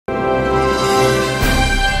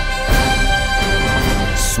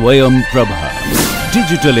Swayam Prabha.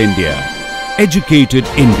 Digital India. Educated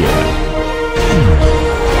India.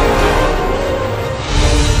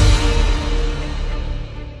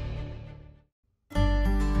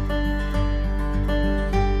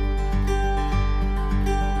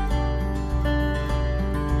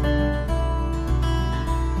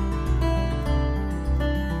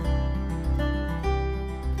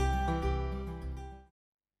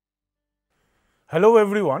 Hello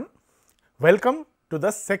everyone, welcome to the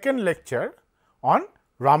second lecture on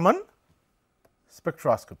Raman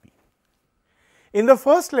spectroscopy. In the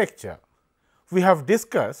first lecture, we have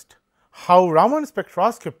discussed how Raman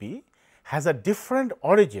spectroscopy has a different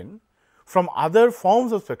origin from other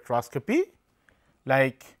forms of spectroscopy,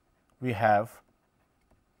 like we have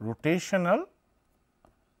rotational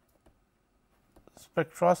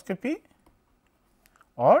spectroscopy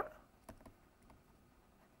or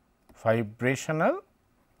vibrational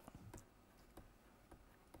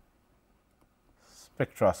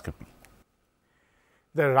spectroscopy.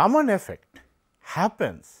 The Raman effect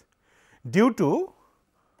happens due to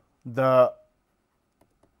the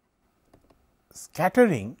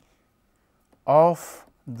scattering of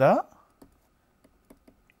the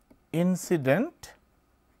incident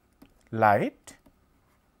light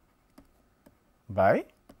by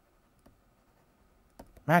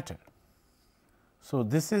matter. So,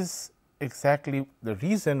 this is exactly the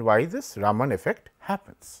reason why this Raman effect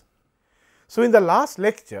happens. So, in the last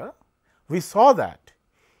lecture, we saw that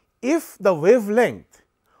if the wavelength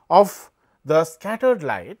of the scattered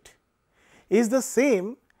light is the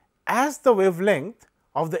same as the wavelength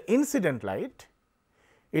of the incident light,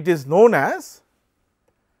 it is known as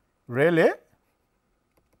Rayleigh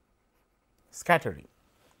scattering.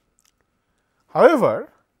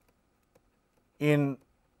 However, in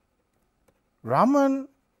Raman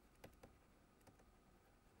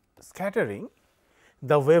scattering,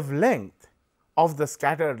 the wavelength of the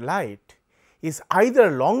scattered light is either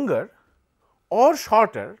longer or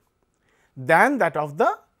shorter than that of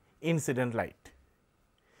the incident light.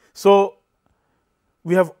 So,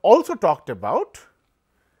 we have also talked about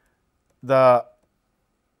the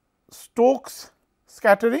Stokes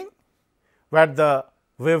scattering, where the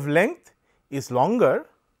wavelength is longer,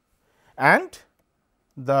 and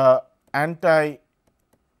the anti-Stokes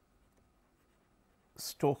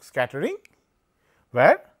scattering,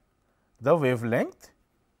 where the wavelength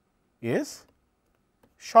is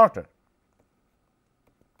shorter.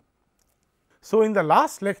 So, in the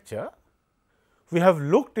last lecture, we have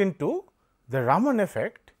looked into the Raman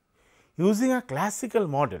effect using a classical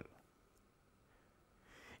model.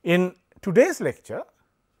 In today's lecture,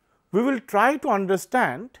 we will try to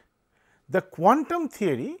understand the quantum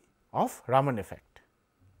theory of Raman effect.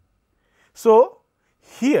 So,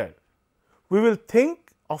 here we will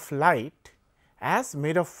think of light as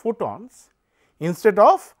made of photons instead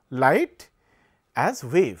of light as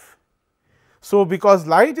wave. So, because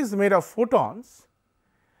light is made of photons,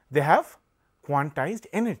 they have quantized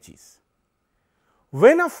energies.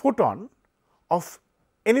 When a photon of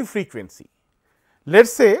any frequency, let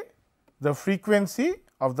us say the frequency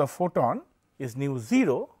of the photon is nu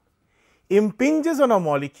 0, impinges on a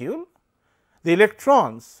molecule, the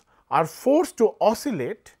electrons are forced to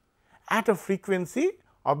oscillate at a frequency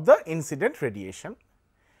of the incident radiation,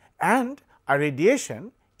 and a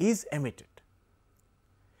radiation is emitted.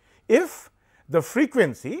 If the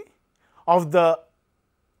frequency of the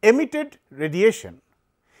emitted radiation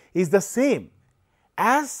is the same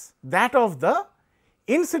as that of the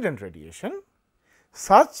incident radiation,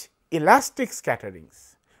 such elastic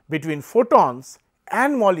scatterings between photons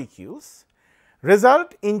and molecules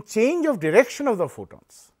result in change of direction of the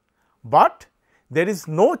photons, but there is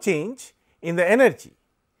no change in the energy.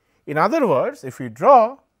 In other words, if we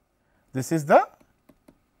draw, this is the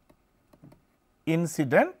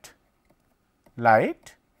incident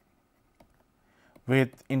light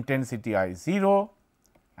with intensity I 0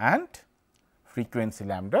 and frequency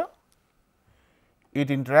lambda. It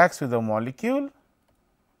interacts with the molecule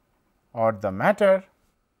or the matter,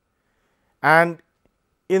 and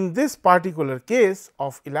in this particular case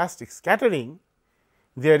of elastic scattering,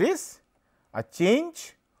 there is a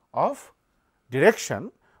change of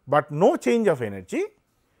direction, but no change of energy.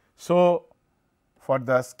 So, for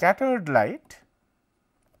the scattered light,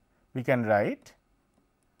 we can write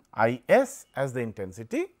I s as the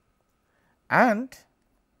intensity and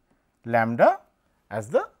lambda as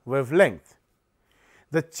the wavelength.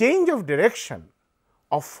 The change of direction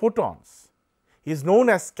of photons is known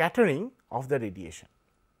as scattering of the radiation.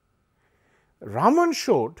 Raman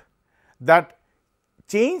showed that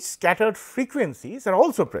changed scattered frequencies are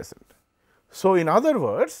also present. So, in other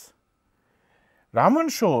words, Raman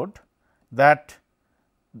showed that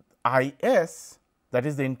IS, that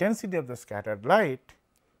is the intensity of the scattered light,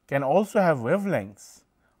 can also have wavelengths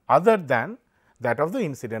other than that of the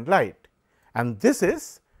incident light, and this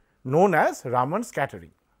is known as Raman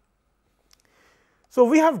scattering. So,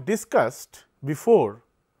 we have discussed before,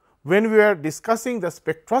 when we were discussing the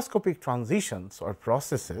spectroscopic transitions or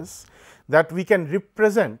processes, that we can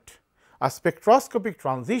represent a spectroscopic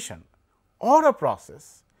transition or a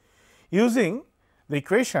process using the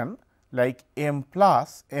equation like m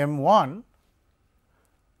plus m1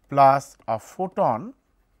 plus a photon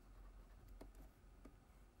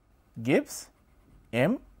gives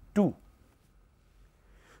m2.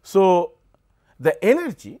 So, the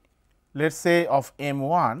energy, let us say, of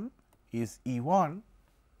m1 is E1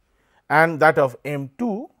 and that of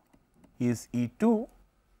m2 is E2,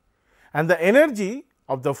 and the energy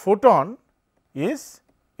of the photon is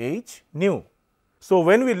h nu. So,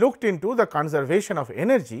 when we looked into the conservation of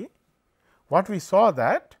energy, what we saw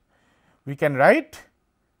that we can write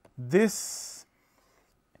this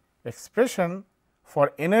expression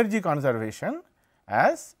for energy conservation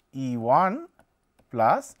as E1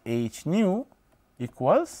 plus h nu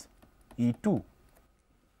equals E2,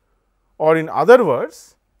 or in other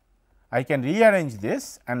words, I can rearrange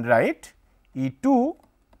this and write E2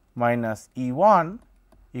 minus E1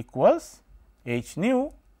 equals h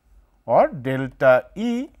nu, or delta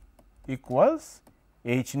E equals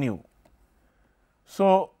h nu.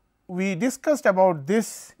 So, we discussed about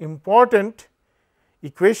this important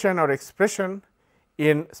equation or expression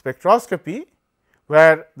in spectroscopy,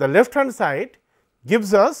 where the left hand side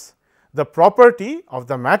gives us the property of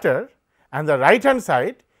the matter and the right hand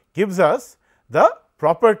side gives us the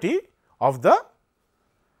property of the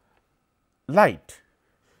light.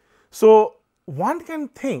 So, one can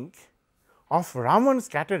think of Raman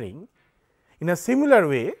scattering in a similar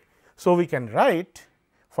way. So, we can write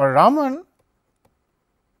for Raman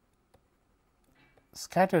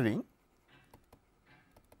scattering,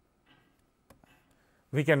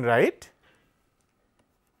 we can write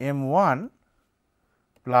m1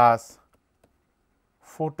 plus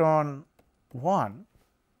photon 1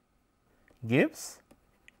 gives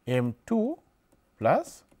m2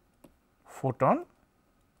 plus photon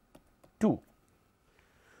 2.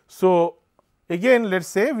 So, again let us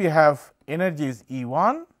say we have energies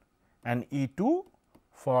E1 and E2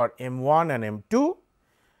 for m1 and m2,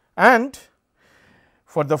 and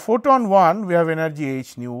for the photon 1 we have energy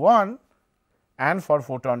h nu 1, and for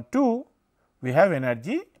photon 2 we have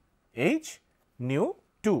energy h nu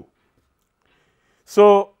 2.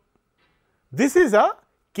 So, this is a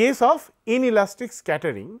case of inelastic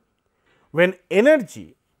scattering when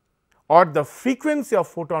energy or the frequency of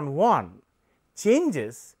photon 1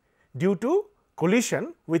 changes due to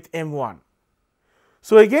collision with m1.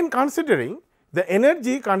 So, again considering the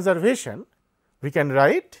energy conservation, we can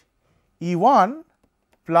write E1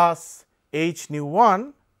 plus h nu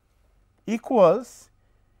 1 equals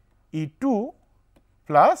E2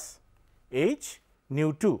 plus h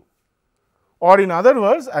nu 2, or in other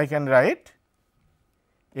words I can write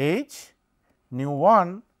h nu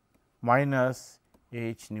 1 minus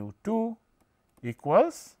h nu 2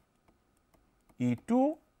 equals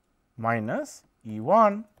E2 minus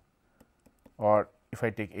E1, or if I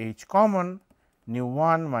take h common, nu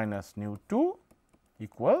 1 minus nu 2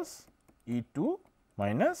 equals E2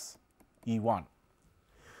 minus E1.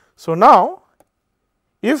 So, now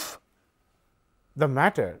if the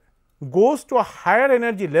matter goes to a higher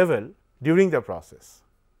energy level during the process,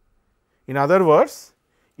 in other words,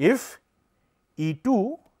 if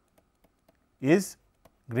E2 is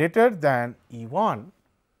greater than E1,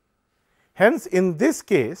 hence in this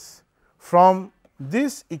case from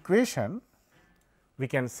this equation we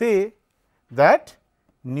can say that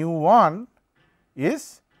nu 1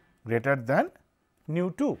 is greater than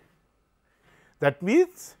nu 2. That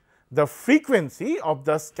means, the frequency of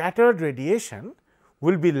the scattered radiation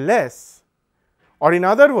will be less, or in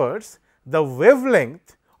other words the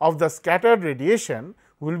wavelength of the scattered radiation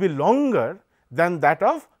will be longer than that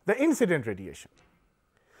of the incident radiation.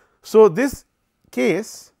 So, this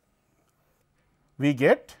case we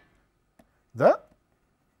get the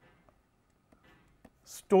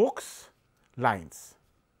Stokes lines,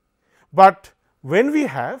 but when we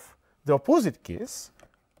have the opposite case,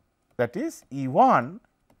 that is E1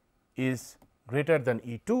 is greater than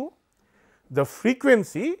E2, the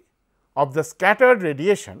frequency of the scattered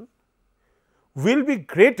radiation will be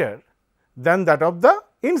greater than that of the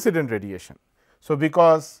incident radiation. So,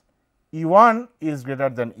 because E1 is greater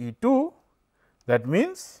than E2, that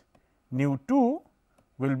means nu 2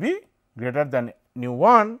 will be greater than nu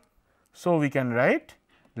 1. So, we can write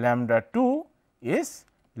lambda 2 is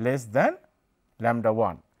less than lambda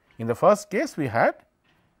 1. In the first case we had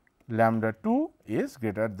lambda 2 is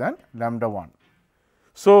greater than lambda 1.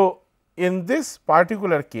 So, in this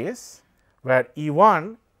particular case where E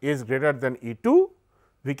 1 is greater than E 2,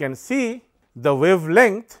 we can see the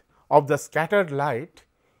wavelength of the scattered light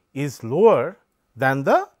is lower than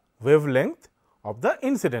the wavelength of the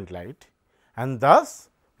incident light, and thus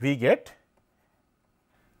we get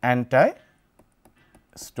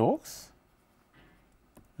anti-Stokes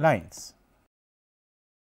lines.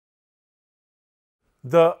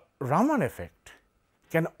 The Raman effect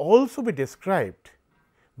can also be described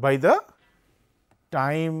by the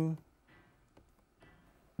time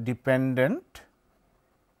dependent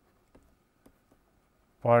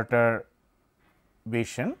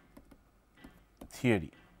perturbation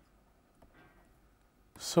theory.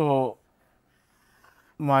 So,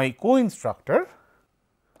 my co-instructor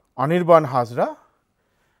Anirban Hazra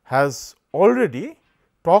has already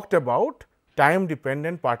talked about time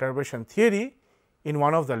dependent perturbation theory in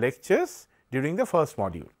one of the lectures during the first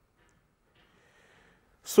module.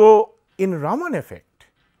 So, in Raman effect,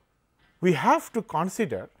 we have to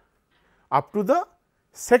consider up to the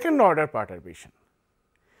second order perturbation,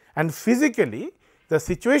 and physically the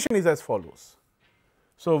situation is as follows.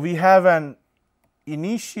 So, we have an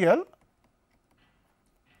initial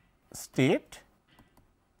state.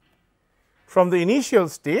 From the initial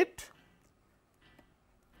state,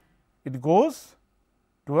 it goes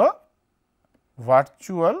to a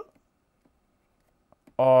virtual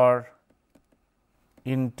or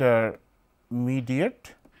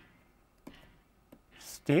intermediate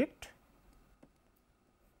state,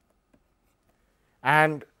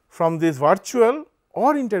 and from this virtual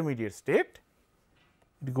or intermediate state,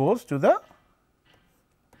 it goes to the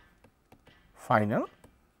final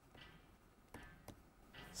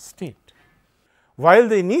state. While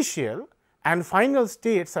the initial and final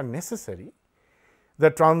states are necessary, the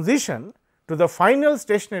transition to the final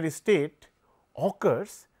stationary state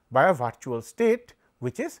occurs by a virtual state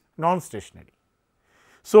which is non-stationary.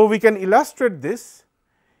 So, we can illustrate this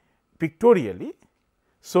pictorially.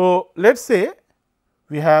 So, let us say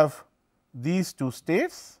we have these two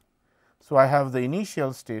states. So, I have the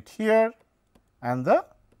initial state here and the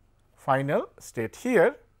final state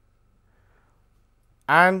here,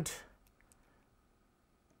 and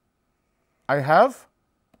I have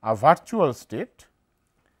a virtual state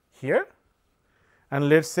here, and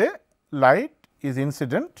let us say light is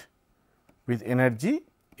incident with energy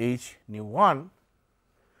h nu 1.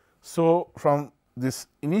 So, from this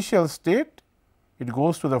initial state it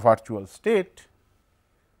goes to the virtual state.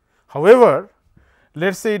 However, let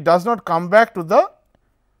us say it does not come back to the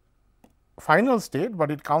final state,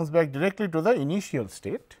 but it comes back directly to the initial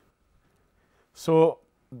state. So,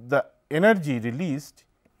 the energy released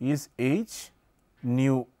is h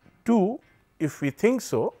nu 2. If we think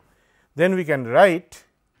so, then we can write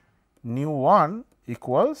nu 1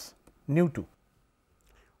 equals nu 2,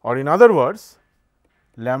 or in other words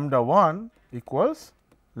lambda 1 equals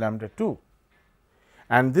lambda 2,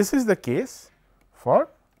 and this is the case for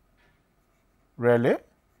Rayleigh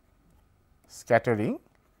scattering,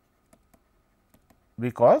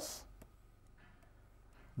 because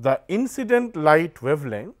the incident light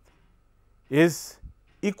wavelength is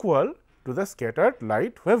equal to the scattered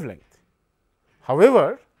light wavelength.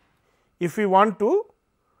 However, if we want to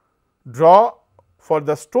draw for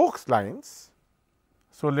the Stokes lines,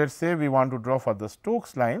 so let us say we want to draw for the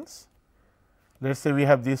Stokes lines, let us say we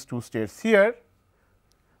have these two states here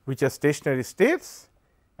which are stationary states,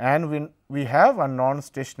 and we have a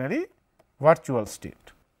non-stationary virtual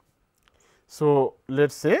state. So, let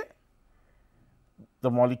us say the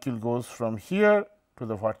molecule goes from here to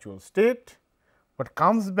the virtual state, but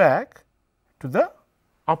comes back to the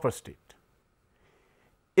upper state.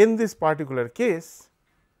 In this particular case,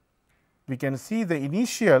 we can see the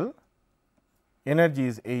initial energy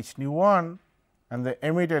is h nu 1 and the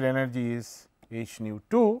emitted energy is h nu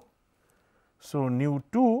 2. So, nu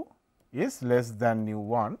 2 is less than nu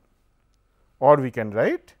 1, or we can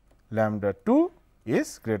write lambda 2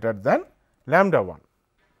 is greater than lambda 1.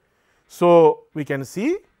 So, we can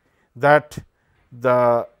see that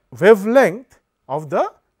the wavelength of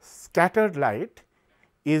the scattered light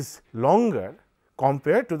is longer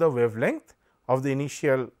compared to the wavelength of the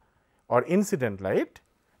initial or incident light,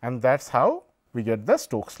 and that is how we get the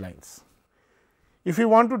Stokes lines. If we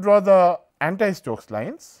want to draw the anti-Stokes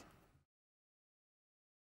lines,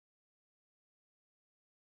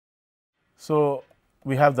 so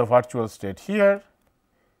we have the virtual state here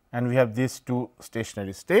and we have these two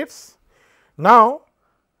stationary states. Now,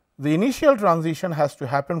 the initial transition has to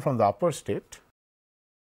happen from the upper state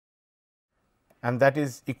and that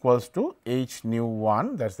is equals to h nu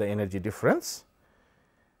 1, that is the energy difference,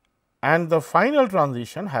 and the final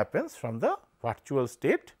transition happens from the virtual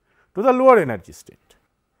state to the lower energy state,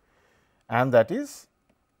 and that is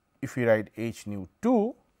if we write h nu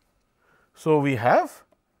 2. So, we have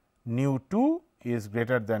nu 2 is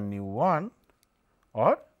greater than nu 1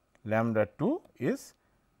 or lambda 2 is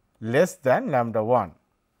less than lambda 1.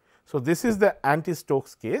 So, this is the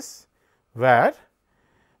anti-Stokes case, where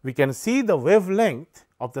we can see the wavelength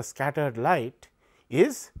of the scattered light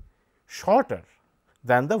is shorter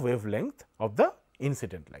than the wavelength of the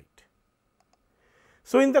incident light.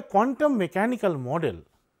 So, in the quantum mechanical model,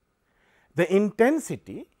 the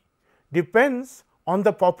intensity depends on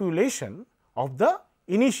the population of the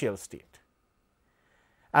initial state,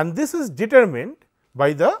 and this is determined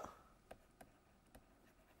by the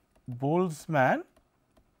Boltzmann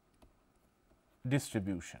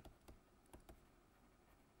distribution.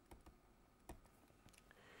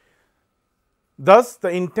 Thus, the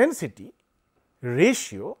intensity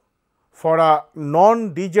ratio for a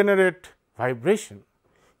non-degenerate vibration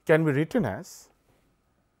can be written as,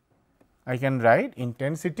 I can write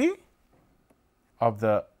intensity of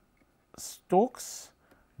the Stokes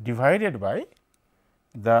divided by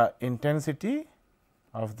the intensity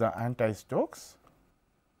of the anti-Stokes.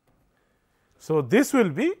 So, this will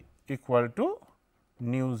be equal to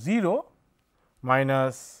nu 0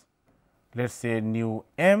 minus let us say nu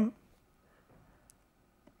m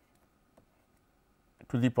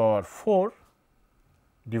to the power 4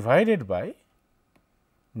 divided by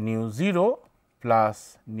nu 0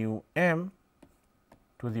 plus nu m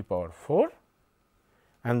to the power 4,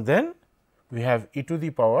 and then we have e to the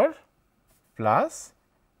power plus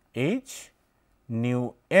h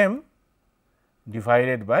nu m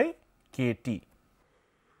divided by k t.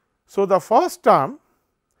 So, the first term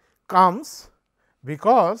comes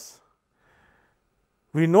because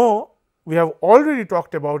we know, we have already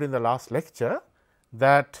talked about in the last lecture,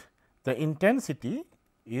 that the intensity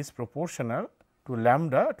is proportional to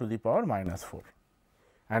lambda to the power minus 4,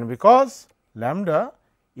 and because lambda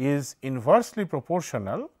is inversely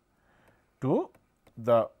proportional to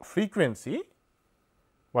the frequency,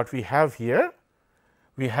 what we have here,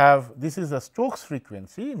 we have, this is the Stokes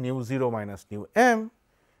frequency nu 0 minus nu m,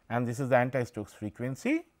 and this is the anti-Stokes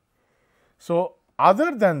frequency. So,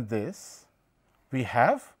 other than this, we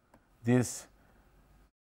have this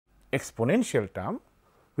exponential term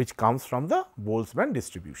which comes from the Boltzmann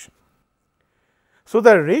distribution. So,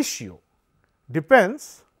 the ratio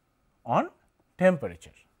depends on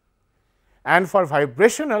temperature, and for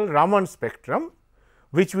vibrational Raman spectrum,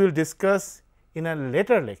 which we will discuss in a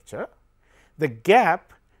later lecture, the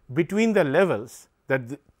gap between the levels, that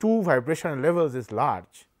the two vibrational levels is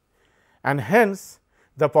large, and hence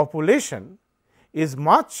the population is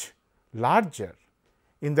much larger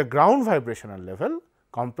in the ground vibrational level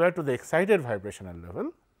compared to the excited vibrational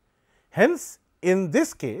level. Hence, in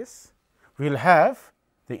this case, we will have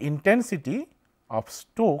the intensity of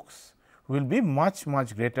Stokes will be much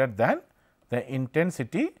greater than the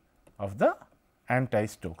intensity of the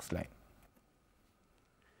anti-Stokes line.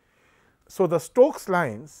 So, the Stokes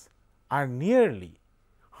lines are nearly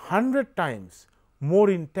 100 times more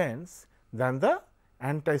intense than the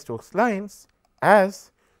anti-Stokes lines,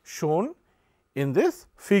 as shown in this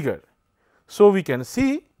figure. So, we can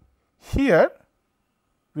see here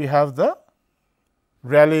we have the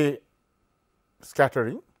Rayleigh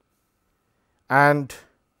scattering, and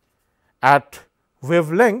at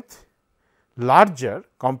wavelength larger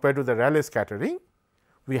compared to the Rayleigh scattering,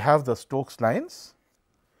 we have the Stokes lines,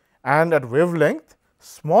 and at wavelength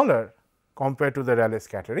smaller compared to the Rayleigh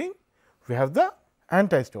scattering, we have the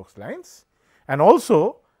anti-Stokes lines, and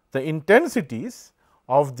also the intensities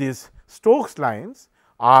of these Stokes lines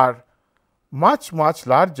are much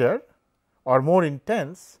larger or more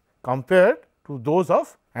intense compared to those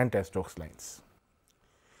of anti-Stokes lines.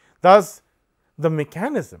 Thus, the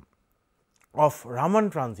mechanism of Raman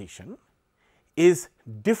transition is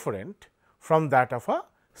different from that of a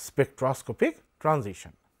spectroscopic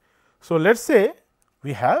transition. So, let us say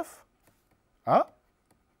we have a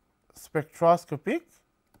spectroscopic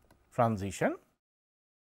transition.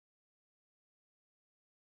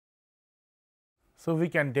 So, we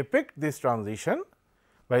can depict this transition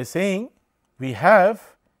by saying we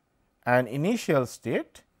have an initial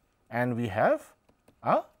state and we have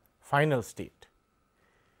a final state,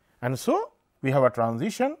 and so we have a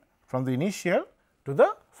transition from the initial to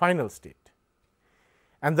the final state,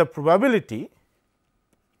 and the probability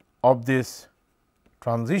of this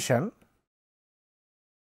transition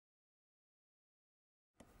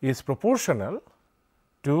is proportional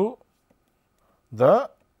to the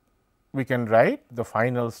we can write the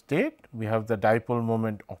final state, we have the dipole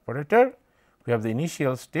moment operator, we have the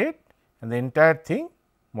initial state and the entire thing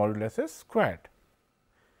modulus is squared.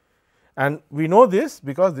 And we know this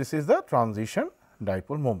because this is the transition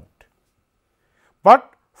dipole moment.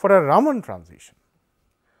 But for a Raman transition,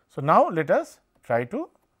 so now let us try to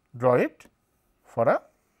draw it for a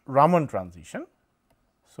Raman transition.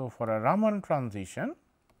 So, for a Raman transition,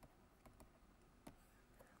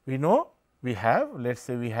 we know we have, let us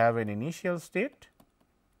say we have an initial state,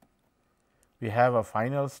 we have a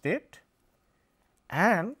final state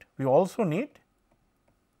and we also need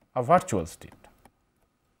a virtual state.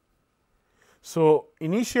 So,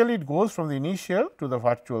 initially it goes from the initial to the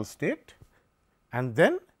virtual state and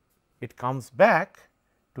then it comes back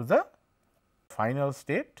to the final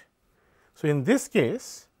state. So, in this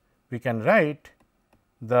case we can write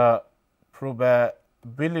the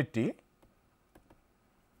probability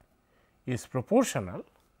is proportional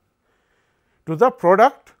to the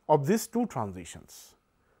product of these two transitions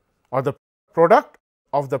or the product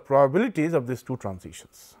of the probabilities of these two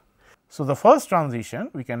transitions. So, the first transition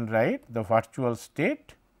we can write the virtual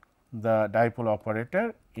state, the dipole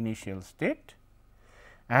operator, initial state,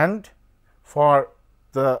 and for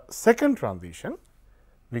the second transition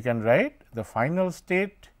we can write the final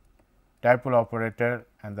state, dipole operator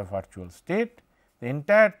and the virtual state, the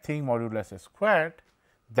entire thing modulus is squared,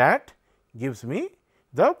 that gives me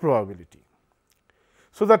the probability.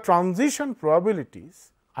 So, the transition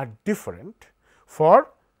probabilities are different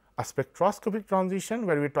for a spectroscopic transition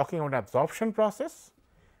where we are talking about absorption process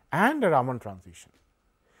and a Raman transition.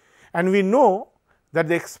 And we know that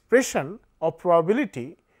the expression of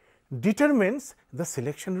probability determines the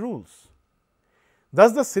selection rules.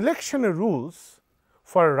 Thus, the selection rules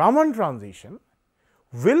for Raman transition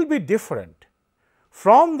will be different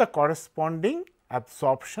from the corresponding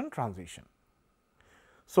absorption transition.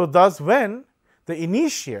 So, thus when the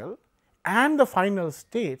initial and the final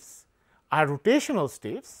states are rotational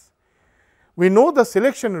states, we know the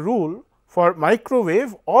selection rule for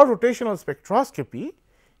microwave or rotational spectroscopy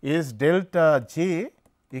is delta J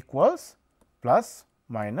equals plus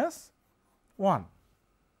minus 1.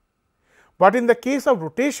 But in the case of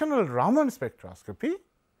rotational Raman spectroscopy,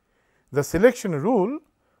 the selection rule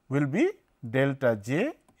will be delta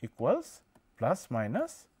J equals plus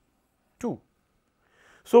minus 2.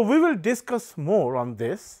 So, we will discuss more on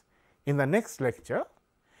this in the next lecture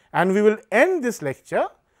and we will end this lecture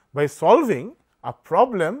by solving a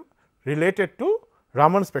problem related to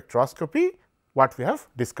Raman spectroscopy, what we have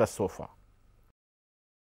discussed so far.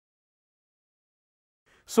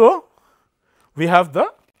 So, we have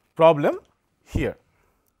the problem here.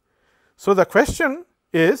 So, the question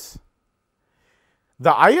is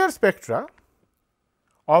the IR spectra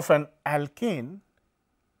of an alkane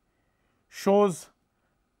shows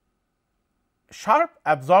sharp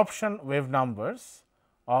absorption wave numbers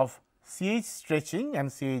of CH stretching and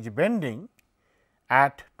CH bending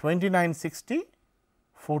at 2960,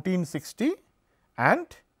 1460 and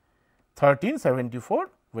 1374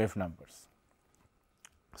 wave numbers.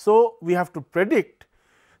 So, we have to predict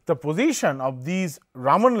the position of these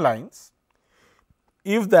Raman lines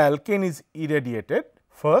if the alkane is irradiated.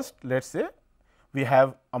 First, let us say we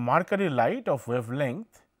have a mercury light of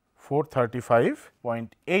wavelength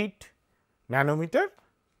 435.8 nanometer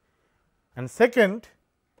and second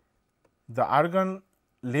the argon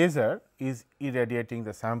laser is irradiating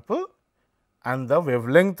the sample and the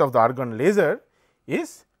wavelength of the argon laser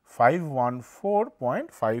is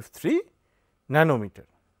 514.53 nanometer.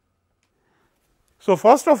 So,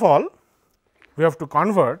 first of all we have to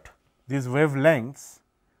convert these wavelengths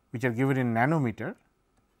which are given in nanometer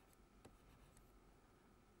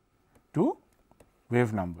to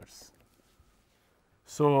wave numbers.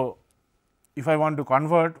 So, if I want to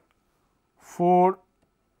convert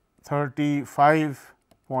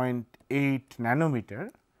 435.8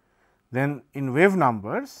 nanometer, then in wave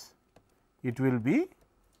numbers it will be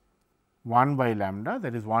 1 by lambda,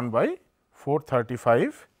 that is 1 by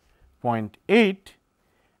 435.8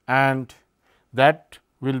 and that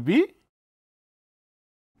will be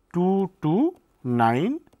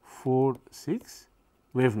 22946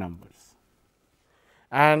 wave numbers.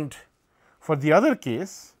 And for the other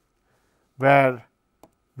case where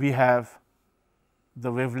we have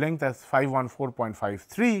the wavelength as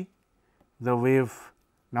 514.53, the wave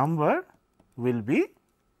number will be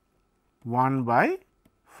 1 by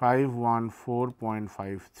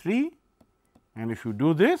 514.53 and if you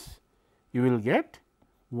do this you will get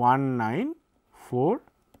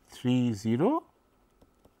 19430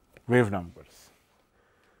 wave numbers.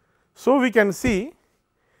 So, we can see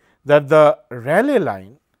that the Rayleigh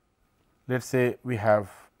line, let us say we have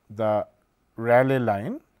the Rayleigh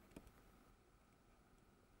line,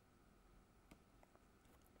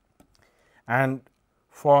 and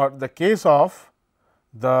for the case of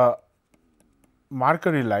the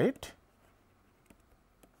Mercury light,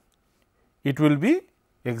 it will be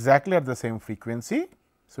exactly at the same frequency.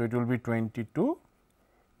 So, it will be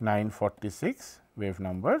 22,946 wave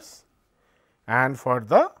numbers, and for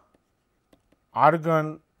the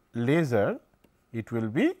argon laser it will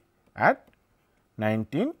be at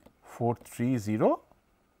 19,430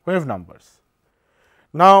 wave numbers.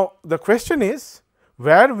 Now, the question is,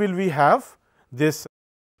 where will we have this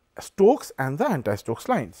Stokes and the anti-Stokes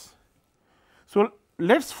lines? So,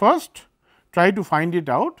 let us first try to find it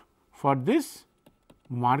out for this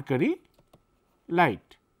Mercury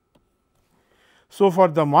light. So, for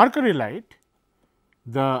the Mercury light,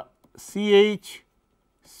 the CH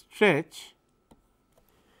stretch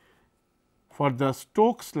for the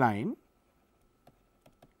Stokes line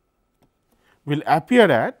will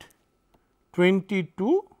appear at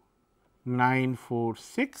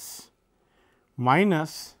 22,946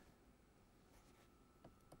 minus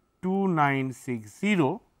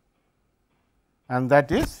 2,960, and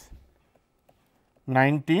that is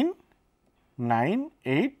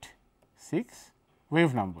 19,986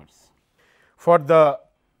 wave numbers. For the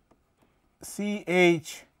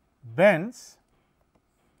CH bends,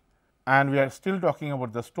 and we are still talking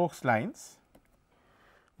about the Stokes lines,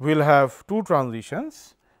 we will have two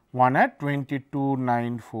transitions, one at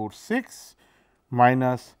 22,946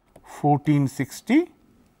 minus 1460,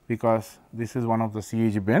 because this is one of the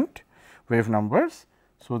CH bent wave numbers.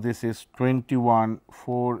 So, this is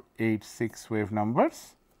 21,486 wave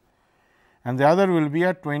numbers, and the other will be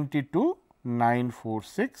at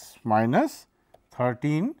 22,946 minus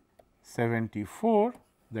 1374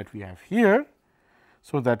 that we have here.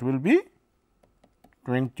 So, that will be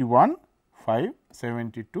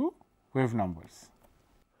 21,572 wave numbers.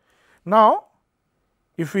 Now,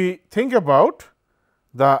 if we think about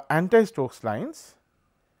the anti-Stokes lines,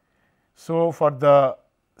 so for the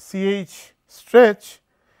CH stretch,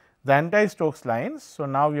 the anti-Stokes lines. So,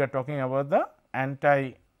 now we are talking about the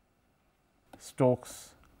anti-Stokes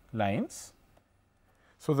lines.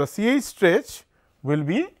 So, the CH stretch will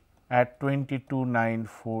be at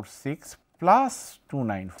 22,946 plus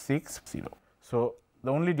 2,960. So,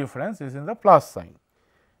 the only difference is in the plus sign,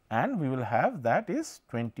 and we will have that is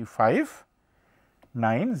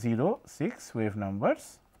 25,906 wave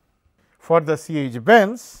numbers. For the CH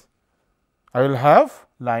bends, I will have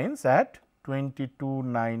lines at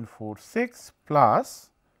 22,946 plus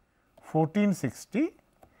 1460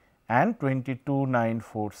 and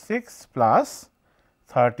 22,946 plus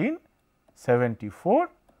 1374.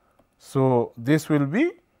 So, this will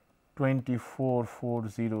be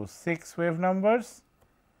 24,406 wave numbers,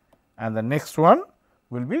 and the next one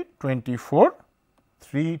will be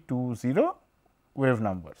 24,320 wave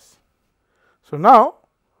numbers. So, now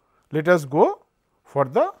let us go for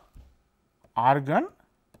the argon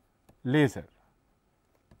laser,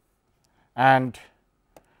 and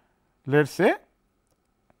let us say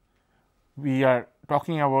we are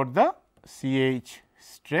talking about the CH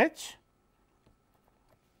stretch,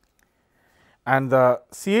 and the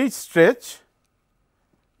CH stretch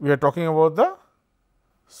we are talking about the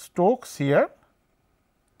Stokes here,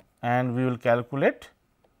 and we will calculate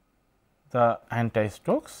the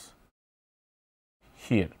anti-Stokes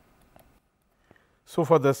here. So,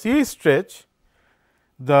 for the CH stretch,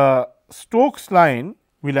 the Stokes line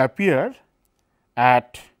will appear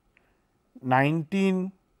at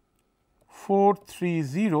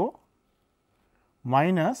 19,430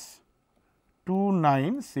 minus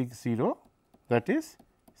 2,960, that is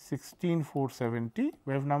 16,470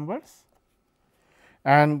 wave numbers.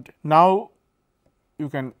 And now, you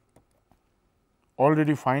can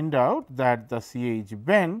already find out that the CH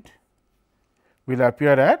bend will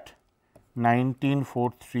appear at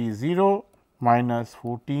 19,430 minus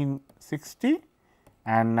 1460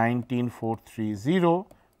 and 19,430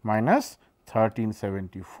 minus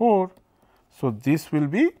 1374. So, this will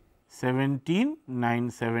be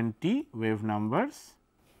 17,970 wave numbers,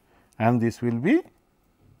 and this will be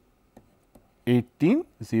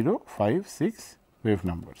 18,056 wave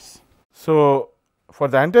numbers. So, for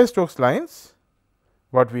the anti-Stokes lines,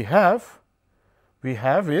 what we have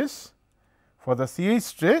is for the CH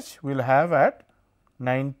stretch we will have at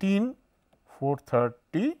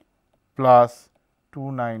 19,430 plus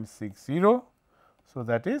 2,960. So,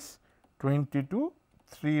 that is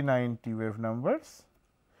 22,390 wave numbers,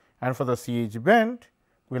 and for the CH bend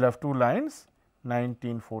we will have two lines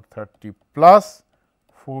 19,430 plus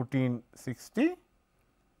 1460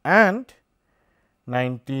 and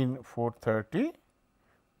 19,430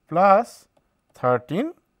 plus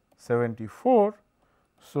 1374.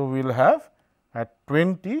 So, we will have at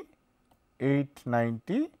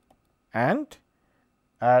 2890 and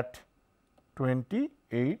at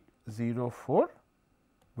 2804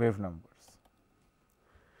 wave numbers.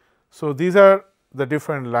 So, these are the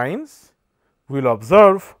different lines we will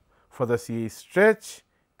observe for the CH stretch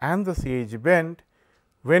and the CH bend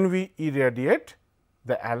when we irradiate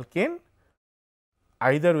the alkane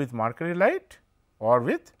either with mercury light or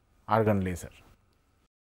with argon laser.